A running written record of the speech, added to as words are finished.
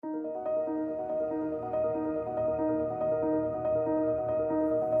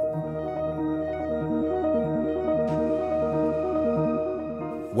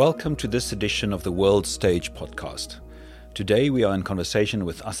Welcome to this edition of the World Stage podcast. Today we are in conversation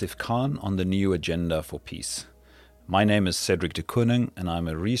with Asif Khan on the new agenda for peace. My name is Cedric de Kooning and I'm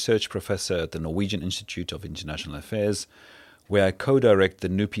a research professor at the Norwegian Institute of International Affairs, where I co-direct the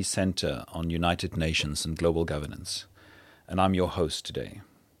NUPI Center on United Nations and Global Governance. And I'm your host today.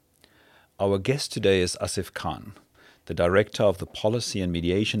 Our guest today is Asif Khan, the Director of the Policy and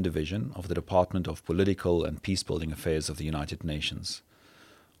Mediation Division of the Department of Political and Peacebuilding Affairs of the United Nations.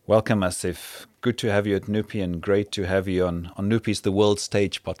 Welcome, Asif. Good to have you at NUPI and great to have you on NUPI's The World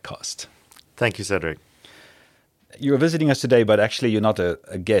Stage podcast. Thank you, Cedric. You're visiting us today, but actually you're not a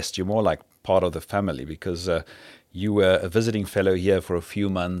guest. You're more like part of the family because you were a visiting fellow here for a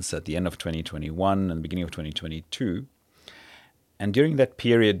few months at the end of 2021 and beginning of 2022. And during that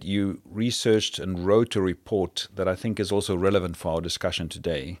period, you researched and wrote a report that I think is also relevant for our discussion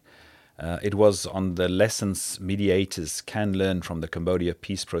today. It was on the lessons mediators can learn from the Cambodia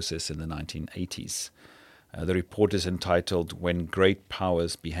peace process in the 1980s. The report is entitled When Great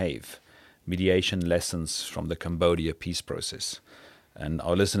Powers Behave, Mediation Lessons from the Cambodia Peace Process. And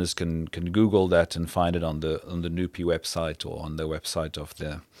our listeners can Google that and find it on the NUPI website or on the website of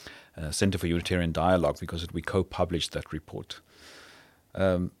the Center for Unitarian Dialogue because we co-published that report.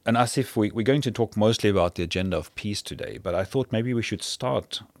 And Asif, we're going to talk mostly about the agenda of peace today, but I thought maybe we should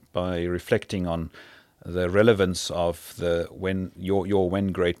start by reflecting on the relevance of the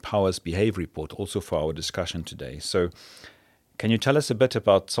When Great Powers Behave report also for our discussion today. So can you tell us a bit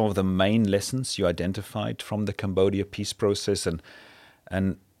about some of the main lessons you identified from the Cambodia peace process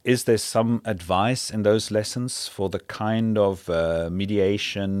and is there some advice in those lessons for the kind of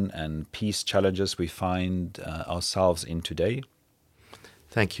mediation and peace challenges we find ourselves in today?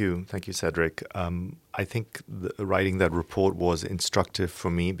 Thank you, Cedric. I think writing that report was instructive for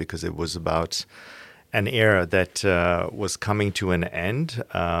me because it was about an era that was coming to an end,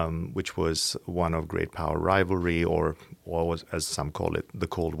 which was one of great power rivalry, or was, as some call it, the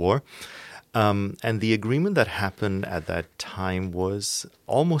Cold War. And the agreement that happened at that time was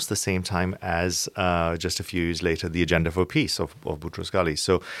almost the same time as just a few years later, the Agenda for Peace of Boutros Ghali.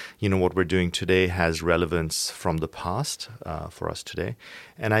 So, what we're doing today has relevance from the past for us today.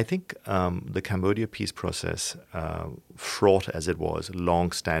 And I think the Cambodia peace process, fraught as it was,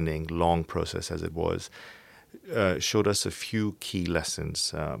 long-standing, long process as it was, showed us a few key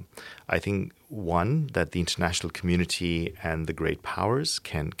lessons. I think one, that the international community and the great powers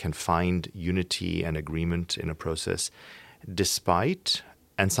can find unity and agreement in a process despite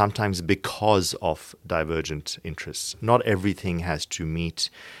and sometimes because of divergent interests. Not everything has to meet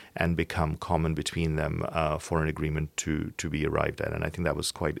and become common between them for an agreement to be arrived at. And I think that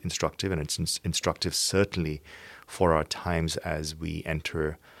was quite instructive, and it's instructive certainly for our times as we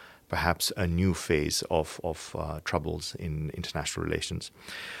enter perhaps a new phase of troubles in international relations.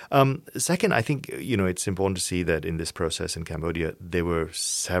 Second, I think it's important to see that in this process in Cambodia, there were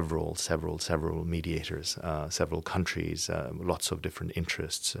several mediators, several countries, lots of different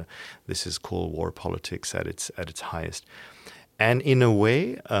interests. This is Cold War politics at its highest. And in a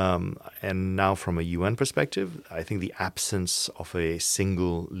way, and now from a UN perspective, I think the absence of a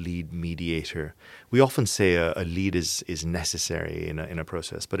single lead mediator, we often say a lead is necessary in a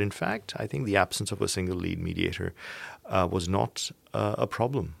process, but in fact, I think the absence of a single lead mediator was not a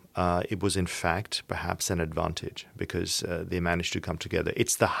problem. It was in fact perhaps an advantage because they managed to come together.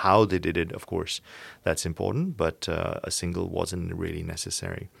 It's the how they did it, of course, that's important, but a single wasn't really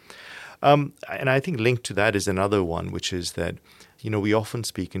necessary. And I think linked to that is another one, which is that, we often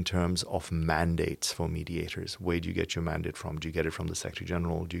speak in terms of mandates for mediators. Where do you get your mandate from? Do you get it from the Secretary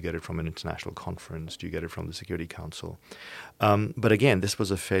General? Do you get it from an international conference? Do you get it from the Security Council? But again, this was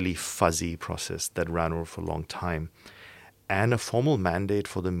a fairly fuzzy process that ran over for a long time. And a formal mandate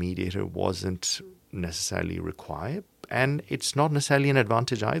for the mediator wasn't necessarily required. And it's not necessarily an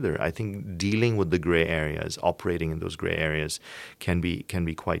advantage either. I think dealing with the gray areas, operating in those gray areas can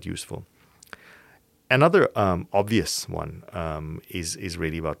be quite useful. Another obvious one is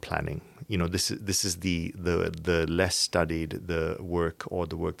really about planning. This is the less studied the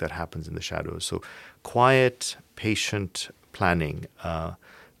work that happens in the shadows. So quiet, patient planning,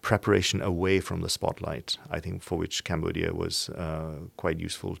 preparation away from the spotlight, I think, for which Cambodia was quite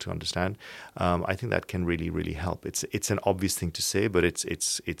useful to understand. I think that can really, really help. It's an obvious thing to say, but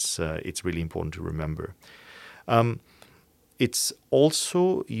it's really important to remember. It's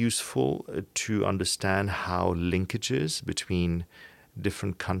also useful to understand how linkages between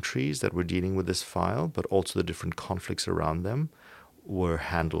different countries that were dealing with this file, but also the different conflicts around them, were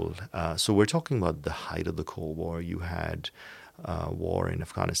handled. So we're talking about the height of the Cold War. You had war in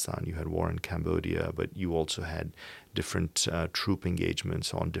Afghanistan, you had war in Cambodia, but you also had different troop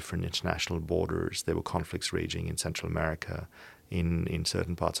engagements on different international borders. There were conflicts raging in Central America, in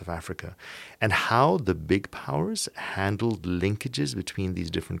certain parts of Africa. And how the big powers handled linkages between these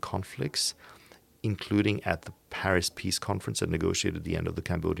different conflicts, including at the Paris Peace Conference that negotiated the end of the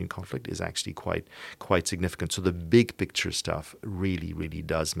Cambodian conflict, is actually quite significant. So the big picture stuff really, really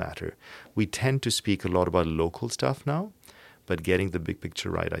does matter. We tend to speak a lot about local stuff now, but getting the big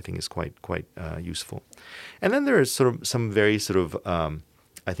picture right, I think, is quite useful. And then there are sort of some very sort of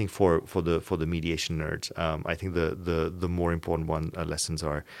I think for the mediation nerds, I think the more important lessons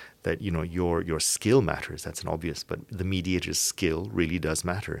are that your skill matters. That's an obvious, but the mediator's skill really does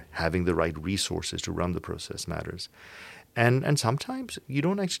matter. Having the right resources to run the process matters, and sometimes you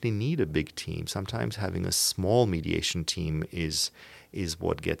don't actually need a big team. Sometimes having a small mediation team is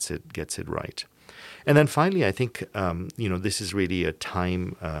what gets it right. And then finally, I think this is really a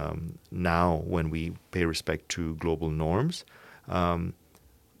time now when we pay respect to global norms.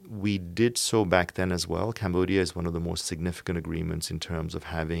 We did so back then as well. Cambodia is one of the most significant agreements in terms of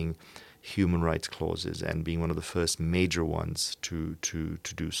having human rights clauses and being one of the first major ones to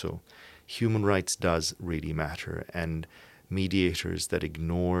do so. Human rights does really matter, and mediators that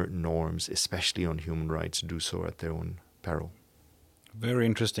ignore norms, especially on human rights, do so at their own peril. Very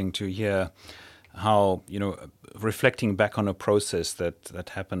interesting to hear how, reflecting back on a process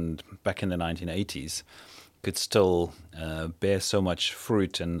that happened back in the 1980s, could still bear so much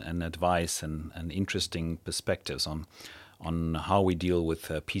fruit and advice and interesting perspectives on how we deal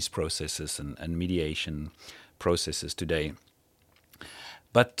with peace processes and mediation processes today.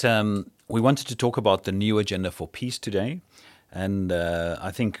 But we wanted to talk about the new agenda for peace today. And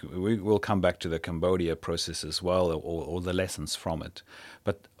I think we will come back to the Cambodia process as well, or the lessons from it.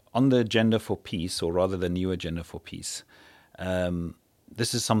 But on the agenda for peace, or rather the new agenda for peace,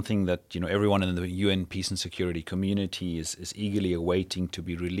 this is something that everyone in the UN peace and security community is eagerly awaiting to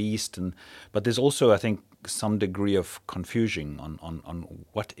be released. But there's also, I think, some degree of confusion on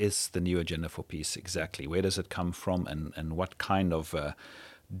what is the new agenda for peace exactly. Where does it come from, and what kind of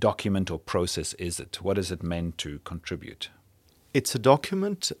document or process is it? What is it meant to contribute? It's a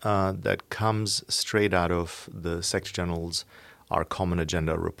document that comes straight out of the Secretary General's Our Common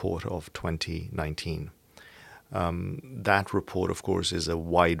Agenda report of 2019. That report, of course, is a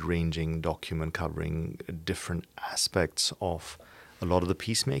wide-ranging document covering different aspects of a lot of the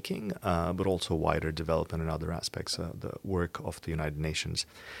peacemaking, but also wider development and other aspects of the work of the United Nations.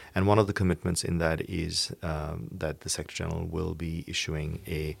 And one of the commitments in that is that the Secretary General will be issuing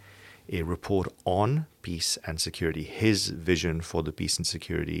a report on peace and security, his vision for the peace and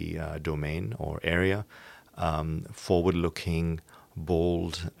security domain or area, forward-looking,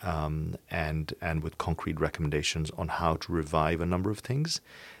 bold, and with concrete recommendations on how to revive a number of things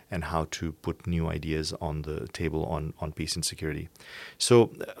and how to put new ideas on the table on peace and security.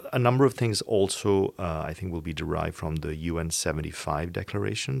 So a number of things also, I think, will be derived from the UN 75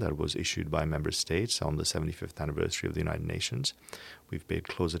 declaration that was issued by member states on the 75th anniversary of the United Nations. We've paid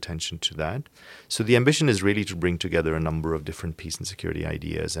close attention to that. So the ambition is really to bring together a number of different peace and security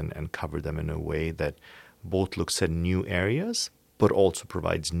ideas and cover them in a way that both looks at new areas, but also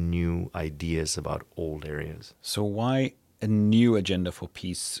provides new ideas about old areas. So why a new agenda for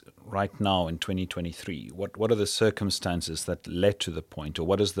peace right now in 2023? What are the circumstances that led to the point, or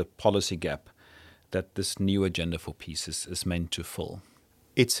what is the policy gap that this new agenda for peace is meant to fill?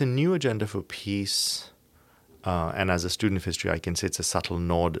 It's a new agenda for peace, and as a student of history, I can say it's a subtle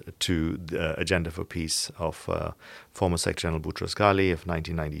nod to the agenda for peace of former Secretary General Boutros Ghali of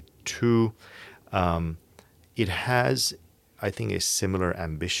 1992. It has, I think, a similar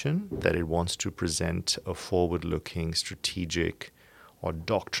ambition that it wants to present a forward-looking, strategic or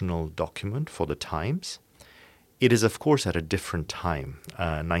doctrinal document for the times. It is, of course, at a different time.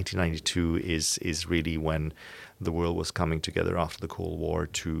 1992 is really when the world was coming together after the Cold War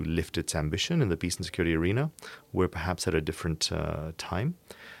to lift its ambition in the peace and security arena. We're perhaps at a different time.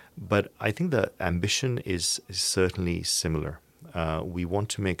 But I think the ambition is certainly similar. We want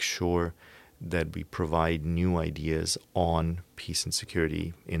to make sure that we provide new ideas on peace and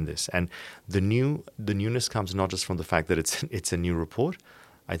security in this. And the newness comes not just from the fact that it's a new report.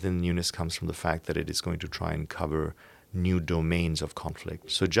 I think the newness comes from the fact that it is going to try and cover new domains of conflict.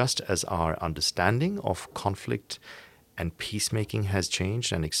 So just as our understanding of conflict and peacemaking has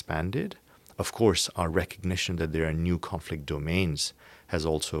changed and expanded, of course, our recognition that there are new conflict domains has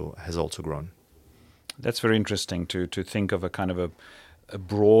also grown. That's very interesting to think of a kind of a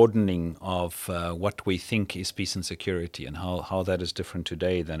broadening of what we think is peace and security, and how that is different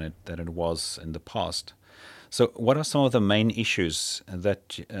today than it was in the past. So, what are some of the main issues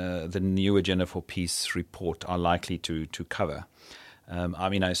that the new Agenda for Peace report are likely to cover? I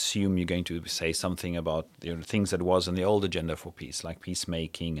assume you're going to say something about things that was in the old Agenda for Peace, like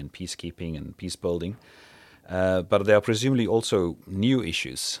peacemaking and peacekeeping and peace building. But there are presumably also new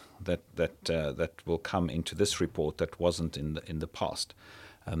issues that will come into this report that wasn't in the past.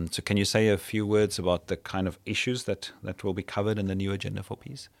 So, can you say a few words about the kind of issues that will be covered in the new Agenda for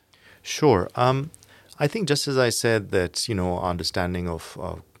Peace? Sure. I think just as I said that, our understanding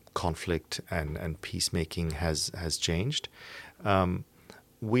of conflict and peacemaking has changed.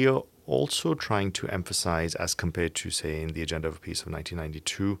 We are also trying to emphasize, as compared to, say, in the Agenda for Peace of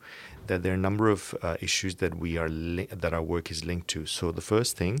 1992, that there are a number of issues that that our work is linked to. So the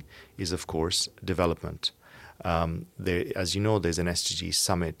first thing is, of course, development. As you know, there's an SDG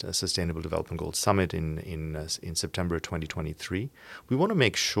summit, a Sustainable Development Goals Summit in September 2023. We want to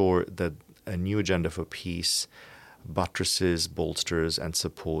make sure that a new Agenda for Peace buttresses, bolsters, and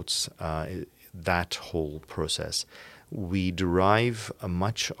supports that whole process. We derive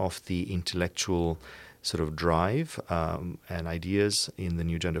much of the intellectual sort of drive and ideas in the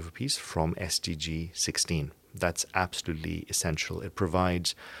new Agenda for Peace from SDG 16. That's absolutely essential. It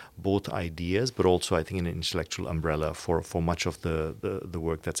provides both ideas, but also, I think, an intellectual umbrella for much of the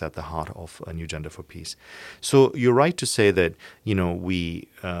work that's at the heart of a new Agenda for Peace. So you're right to say that we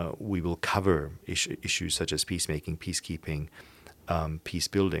will cover issues such as peacemaking, peacekeeping, peace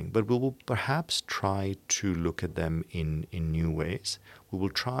building, but we will perhaps try to look at them in new ways. We will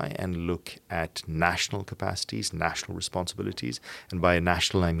try and look at national capacities, national responsibilities, and by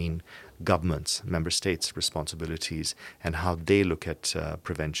national I mean governments, member states' responsibilities, and how they look at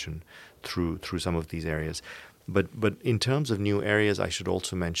prevention through some of these areas. But in terms of new areas, I should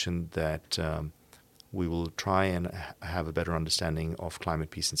also mention that we will try and have a better understanding of climate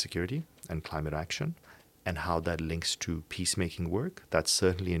peace and security and climate action, and how that links to peacemaking work. That's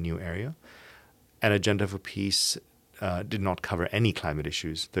certainly a new area. An Agenda for Peace did not cover any climate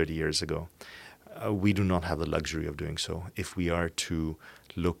issues 30 years ago. We do not have the luxury of doing so. If we are to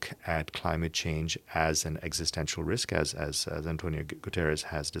look at climate change as an existential risk, as Antonio Guterres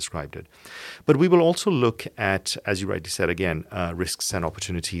has described it. But we will also look at, as you rightly said again, risks and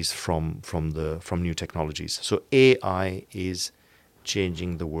opportunities from new technologies. So AI is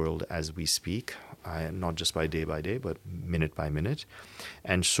changing the world as we speak, not just by day, but minute by minute.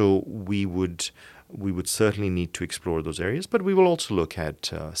 And so we would certainly need to explore those areas, but we will also look at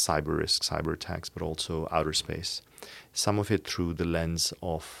cyber risks, cyber attacks, but also outer space. Some of it through the lens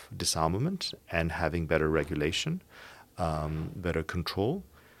of disarmament and having better regulation, better control,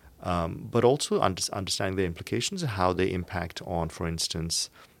 but also understanding the implications and how they impact on, for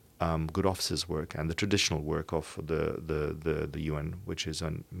instance, good offices work and the traditional work of the UN, which is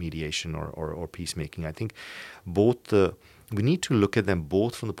on mediation or peacemaking. I think we need to look at them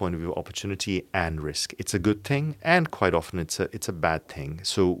both from the point of view of opportunity and risk. It's a good thing, and quite often it's a bad thing.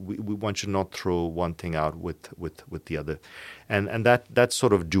 So one should not throw one thing out with the other, and that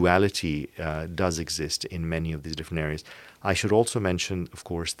sort of duality does exist in many of these different areas. I should also mention, of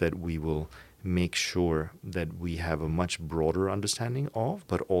course, that we will make sure that we have a much broader understanding of,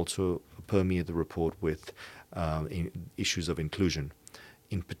 but also permeate the report with issues of inclusion,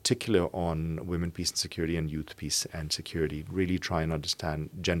 in particular on women, peace and security, and youth, peace and security. Really try and understand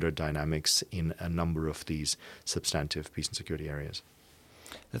gender dynamics in a number of these substantive peace and security areas.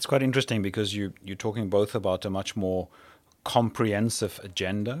 That's quite interesting, because you're talking both about a much more comprehensive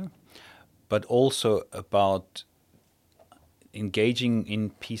agenda, but also about engaging in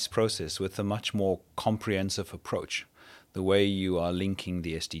peace process with a much more comprehensive approach. The way you are linking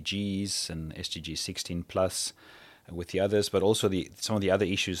the SDGs and SDG 16 plus with the others, but also some of the other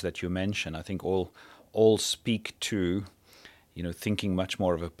issues that you mentioned, I think all speak to, thinking much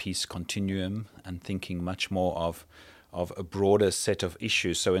more of a peace continuum and thinking much more of a broader set of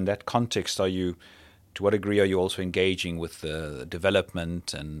issues. So in that context, to what degree are you also engaging with the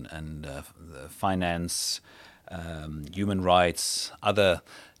development and the finance, human rights, other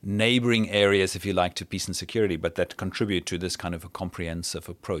neighboring areas, if you like, to peace and security, but that contribute to this kind of a comprehensive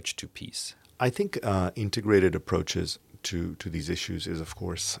approach to peace? I think integrated approaches to these issues is, of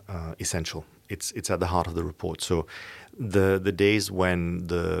course, essential. It's at the heart of the report. So the days when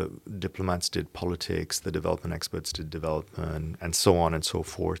the diplomats did politics, the development experts did development, and so on and so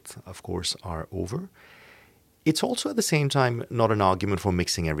forth, of course, are over. It's also at the same time not an argument for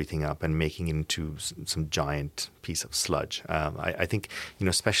mixing everything up and making it into some giant piece of sludge. I think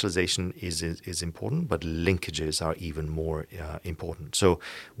specialization is important, but linkages are even more important. So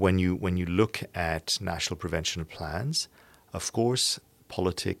when you look at national prevention plans, of course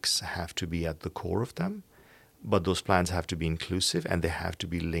politics have to be at the core of them, but those plans have to be inclusive and they have to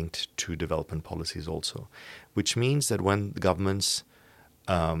be linked to development policies also, which means that when governments,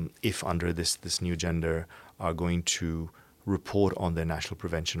 if under this new gender, are going to report on their national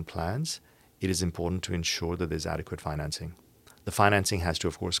prevention plans, it is important to ensure that there's adequate financing. The financing has to,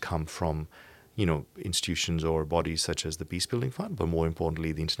 of course, come from institutions or bodies such as the Peacebuilding Fund, but more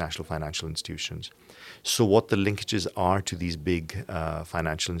importantly, the international financial institutions. So what the linkages are to these big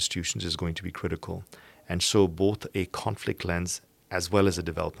financial institutions is going to be critical. And so both a conflict lens as well as a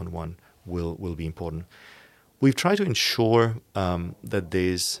development one will be important. We've tried to ensure that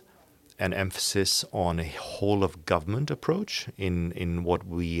there's an emphasis on a whole of government approach in what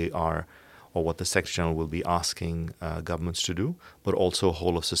we are, or what the Secretary General will be asking governments to do, but also a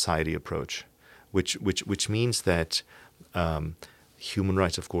whole of society approach, which means that human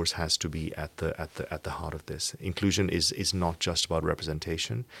rights, of course, has to be at the heart of this. Inclusion is not just about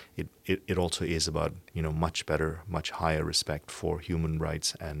representation. It also is about much better, much higher respect for human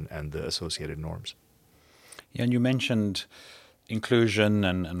rights and the associated norms. Yeah, and you mentioned inclusion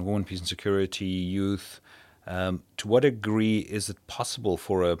and women, peace and security, youth. To what degree is it possible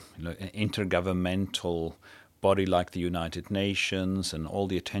for an intergovernmental body like the United Nations and all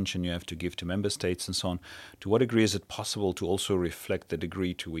the attention you have to give to member states and so on, to what degree is it possible to also reflect the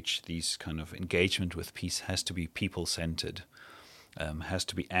degree to which these kind of engagement with peace has to be people-centered, has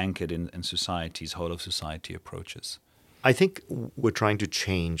to be anchored in society's whole of society approaches? I think we're trying to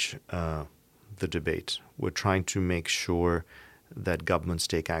change the debate. We're trying to make sure that governments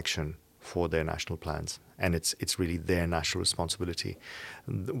take action for their national plans, and it's really their national responsibility.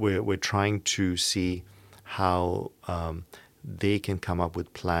 We're trying to see how they can come up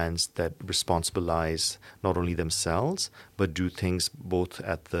with plans that responsibilize not only themselves, but do things both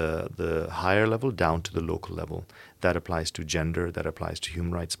at the higher level down to the local level. That applies to gender, that applies to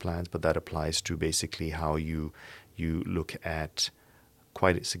human rights plans, but that applies to basically how you look at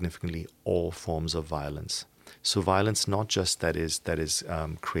quite significantly all forms of violence. So violence not just that is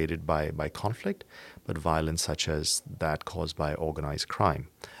created by conflict, but violence such as that caused by organized crime,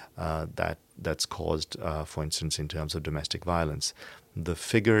 that's caused, for instance, in terms of domestic violence. The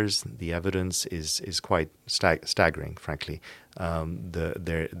figures, the evidence is quite staggering, frankly.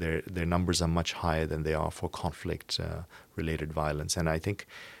 Their numbers are much higher than they are for conflict-related violence. And I think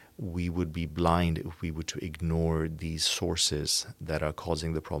we would be blind if we were to ignore these sources that are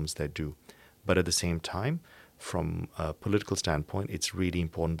causing the problems that do. But at the same time, from a political standpoint, it's really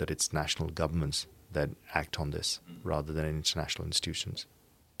important that it's national governments that act on this rather than international institutions.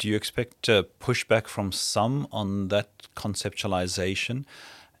 Do you expect pushback from some on that conceptualization,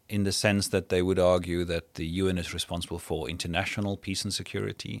 in the sense that they would argue that the UN is responsible for international peace and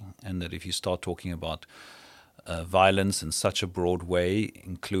security, and that if you start talking about violence in such a broad way,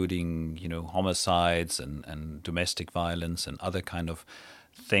 including homicides and domestic violence and other kind of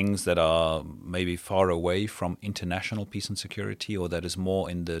things that are maybe far away from international peace and security, or that is more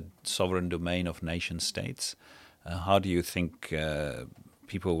in the sovereign domain of nation states, how do you think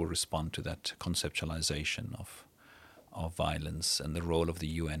people will respond to that conceptualization of violence and the role of the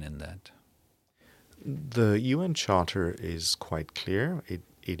UN in that? The UN Charter is quite clear.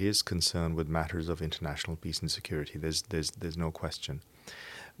 It is concerned with matters of international peace and security. There's no question.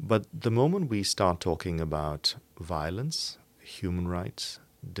 But the moment we start talking about violence, human rights,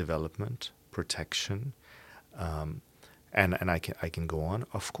 development, protection, and I can go on.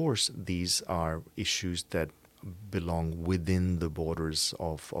 Of course, these are issues that belong within the borders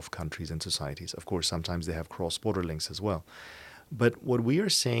of countries and societies. Of course, sometimes they have cross-border links as well. But what we are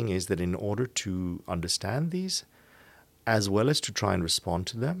saying is that in order to understand these, as well as to try and respond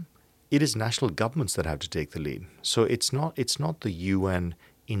to them, it is national governments that have to take the lead. So it's not the UN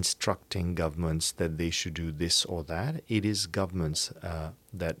instructing governments that they should do this or that. It is governments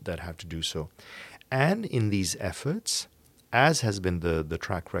that have to do so. And in these efforts, as has been the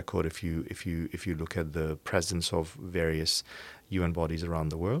track record, if you look at the presence of various UN bodies around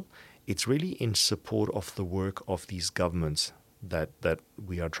the world, it's really in support of the work of these governments that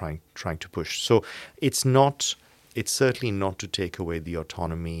we are trying to push. So it's certainly not to take away the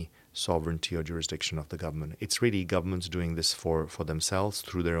autonomy, sovereignty, or jurisdiction of the government. It's really governments doing this for themselves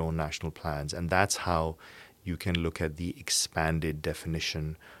through their own national plans. And that's how you can look at the expanded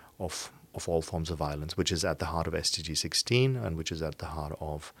definition of all forms of violence, which is at the heart of SDG 16 and which is at the heart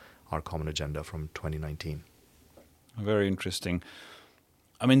of our common agenda from 2019. Very interesting.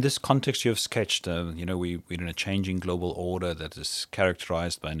 I mean, this context you have sketched, we're in a changing global order that is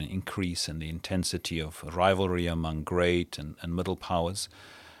characterized by an increase in the intensity of rivalry among great and middle powers.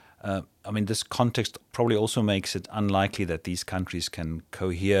 I mean, this context probably also makes it unlikely that these countries can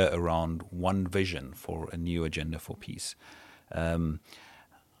cohere around one vision for a new agenda for peace. Um,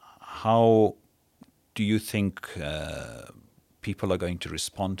 how do you think people are going to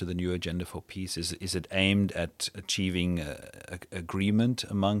respond to the new agenda for peace? Is it aimed at achieving agreement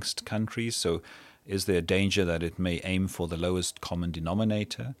amongst countries? So is there a danger that it may aim for the lowest common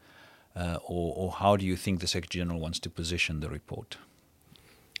denominator? Or how do you think the Secretary General wants to position the report?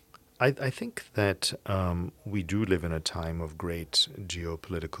 I think that we do live in a time of great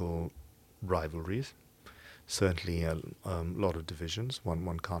geopolitical rivalries. Certainly a lot of divisions.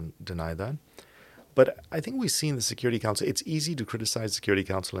 One can't deny that. But I think we see in the Security Council, it's easy to criticize the Security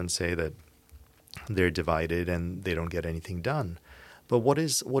Council and say that they're divided and they don't get anything done. But what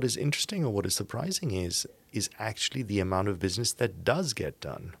is interesting or what is surprising is actually the amount of business that does get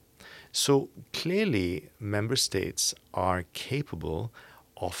done. So clearly, member states are capable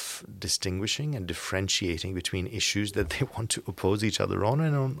of distinguishing and differentiating between issues that they want to oppose each other on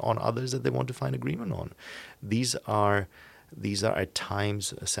and on others that they want to find agreement on. These are at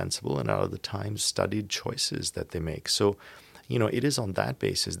times sensible and at other times studied choices that they make. So, it is on that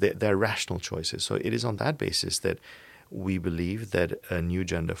basis, they're rational choices. So it is on that basis that we believe that a new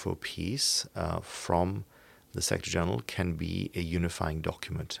agenda for peace from the Secretary General can be a unifying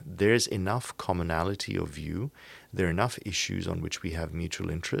document. There's enough commonality of view. There are enough issues on which we have mutual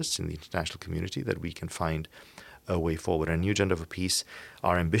interests in the international community that we can find a way forward. A new agenda for peace,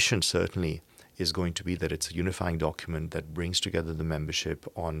 our ambition certainly is going to be that it's a unifying document that brings together the membership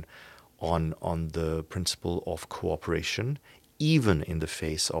on the principle of cooperation, even in the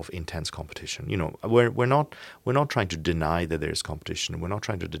face of intense competition. We're not trying to deny that there's competition. We're not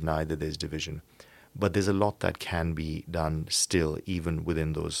trying to deny that there's division. But there's a lot that can be done still, even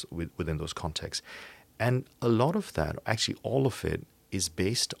within those contexts. And a lot of that, actually all of it, is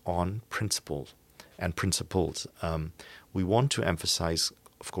based on principles. We want to emphasize,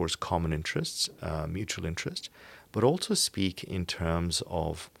 of course, common interests, mutual interest, but also speak in terms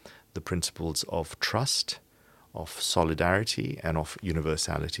of the principles of trust, of solidarity, and of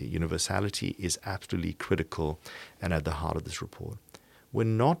universality. Universality is absolutely critical and at the heart of this report. We're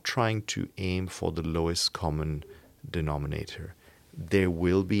not trying to aim for the lowest common denominator. There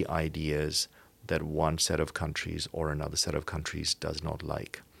will be ideas that one set of countries or another set of countries does not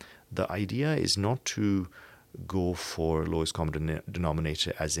like. The idea is not to go for lowest common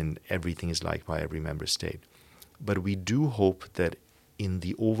denominator as in everything is liked by every member state. But we do hope that in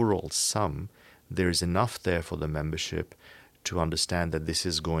the overall sum, there is enough there for the membership to understand that this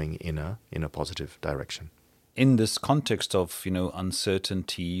is going in a positive direction. In this context of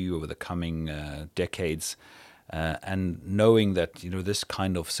uncertainty over the coming decades, and knowing that this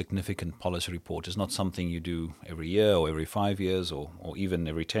kind of significant policy report is not something you do every year or every 5 years or even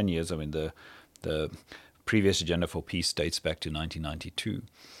every 10 years. I mean, the previous agenda for peace dates back to 1992.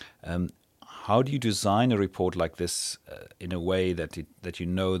 How do you design a report like this in a way that it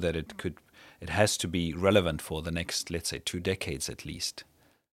has to be relevant for the next, let's say, 2 decades at least?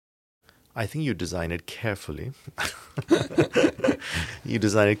 I think you design it carefully. You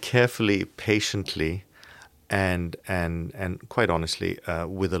design it carefully, patiently, and quite honestly,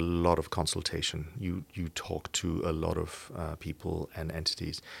 with a lot of consultation. You talk to a lot of people and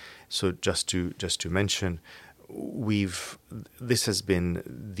entities. So just to mention, this has been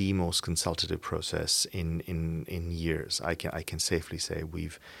the most consultative process in years. I can safely say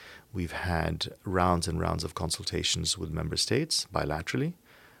we've had rounds and rounds of consultations with member states bilaterally,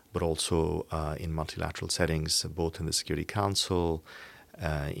 but also in multilateral settings, both in the Security Council,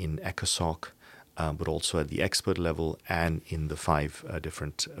 in ECOSOC, but also at the expert level and in the 5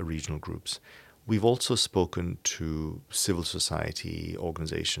 different regional groups. We've also spoken to civil society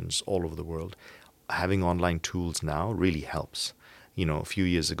organizations all over the world. Having online tools now really helps. A few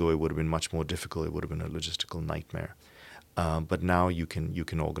years ago, it would have been much more difficult. It would have been a logistical nightmare. But now you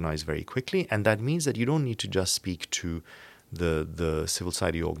can organize very quickly, and that means that you don't need to just speak to the civil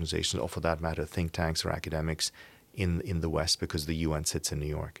society organizations, or for that matter, think tanks or academics in the West, because the UN sits in New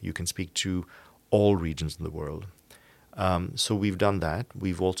York. You can speak to all regions in the world. So we've done that.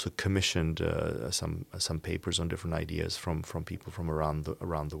 We've also commissioned some papers on different ideas from people from around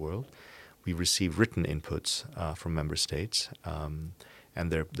the world. We've received written inputs from member states,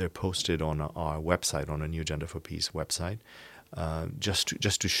 and they're posted on our website, on a New Agenda for Peace website,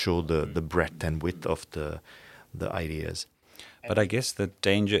 just to show the breadth and width of the ideas. But I guess the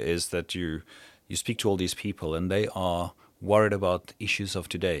danger is that you you speak to all these people and they are worried about issues of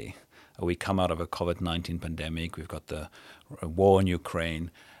today. We come out of a COVID-19 pandemic. We've got the war in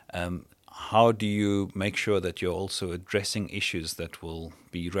Ukraine. How do you make sure that you're also addressing issues that will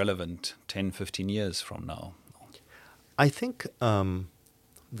be relevant 10, 15 years from now? I think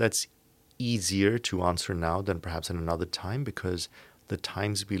that's easier to answer now than perhaps in another time, because the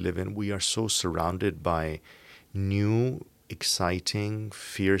times we live in, we are so surrounded by new, exciting,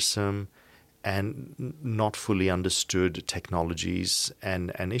 fearsome, and not fully understood technologies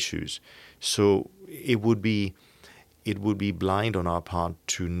and issues. So it would be blind on our part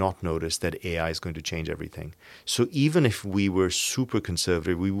to not notice that AI is going to change everything. So even if we were super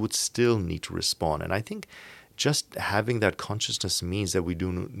conservative, we would still need to respond. And I think just having that consciousness means that we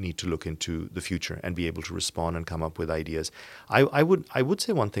do need to look into the future and be able to respond and come up with ideas. I would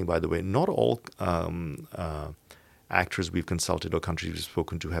say one thing, by the way: not all actors we've consulted or countries we've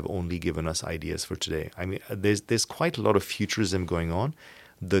spoken to have only given us ideas for today. I mean, there's quite a lot of futurism going on.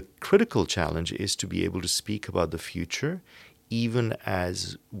 The critical challenge is to be able to speak about the future, even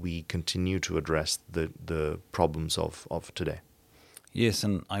as we continue to address the problems of today. Yes,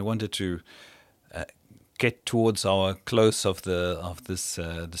 and I wanted to get towards our close of this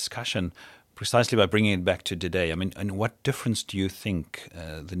discussion precisely by bringing it back to today. I mean, and what difference do you think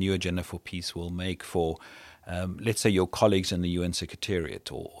the new Agenda for Peace will make for, let's say, your colleagues in the UN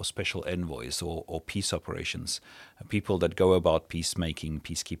Secretariat or special envoys or peace operations, people that go about peacemaking,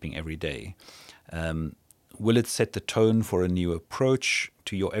 peacekeeping every day? Will it set the tone for a new approach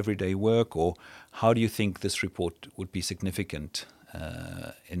to your everyday work, or how do you think this report would be significant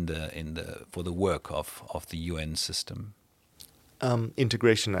for the work of the UN system?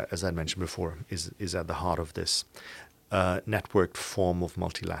 Integration, as I mentioned before, is at the heart of this. Networked form of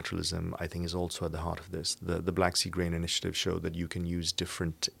multilateralism, I think, is also at the heart of this. The Black Sea Grain Initiative showed that you can use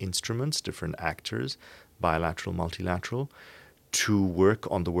different instruments, different actors, bilateral, multilateral, to work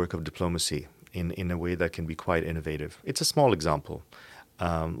on the work of diplomacy in a way that can be quite innovative. It's a small example.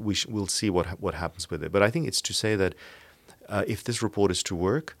 We'll see what happens with it. But I think it's to say that if this report is to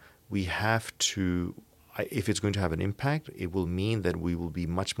work, we have to, if it's going to have an impact, it will mean that we will be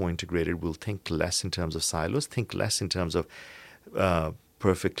much more integrated. We'll think less in terms of silos, think less in terms of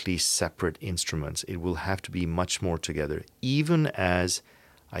perfectly separate instruments. It will have to be much more together, even as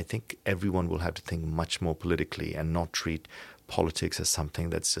I think everyone will have to think much more politically and not treat politics as something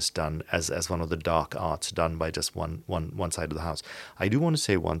that's just done as one of the dark arts done by just one side of the house. I do want to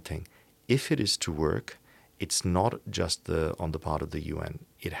say one thing. If it is to work, it's not just on the part of the UN.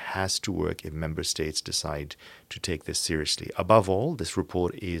 It has to work if member states decide to take this seriously. Above all, this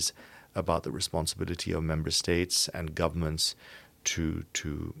report is about the responsibility of member states and governments to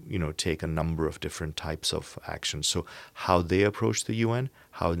take a number of different types of actions. So how they approach the UN,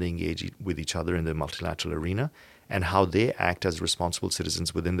 how they engage with each other in the multilateral arena, and how they act as responsible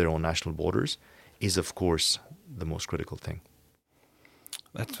citizens within their own national borders is, of course, the most critical thing.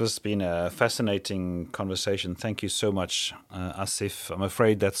 That has been a fascinating conversation. Thank you so much, Asif. I'm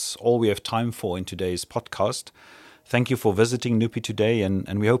afraid that's all we have time for in today's podcast. Thank you for visiting NUPI today,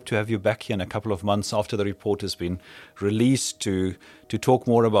 and we hope to have you back here in a couple of months after the report has been released to talk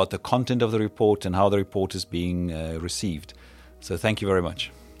more about the content of the report and how the report is being received. So thank you very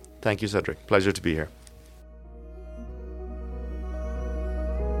much. Thank you, Cedric. Pleasure to be here.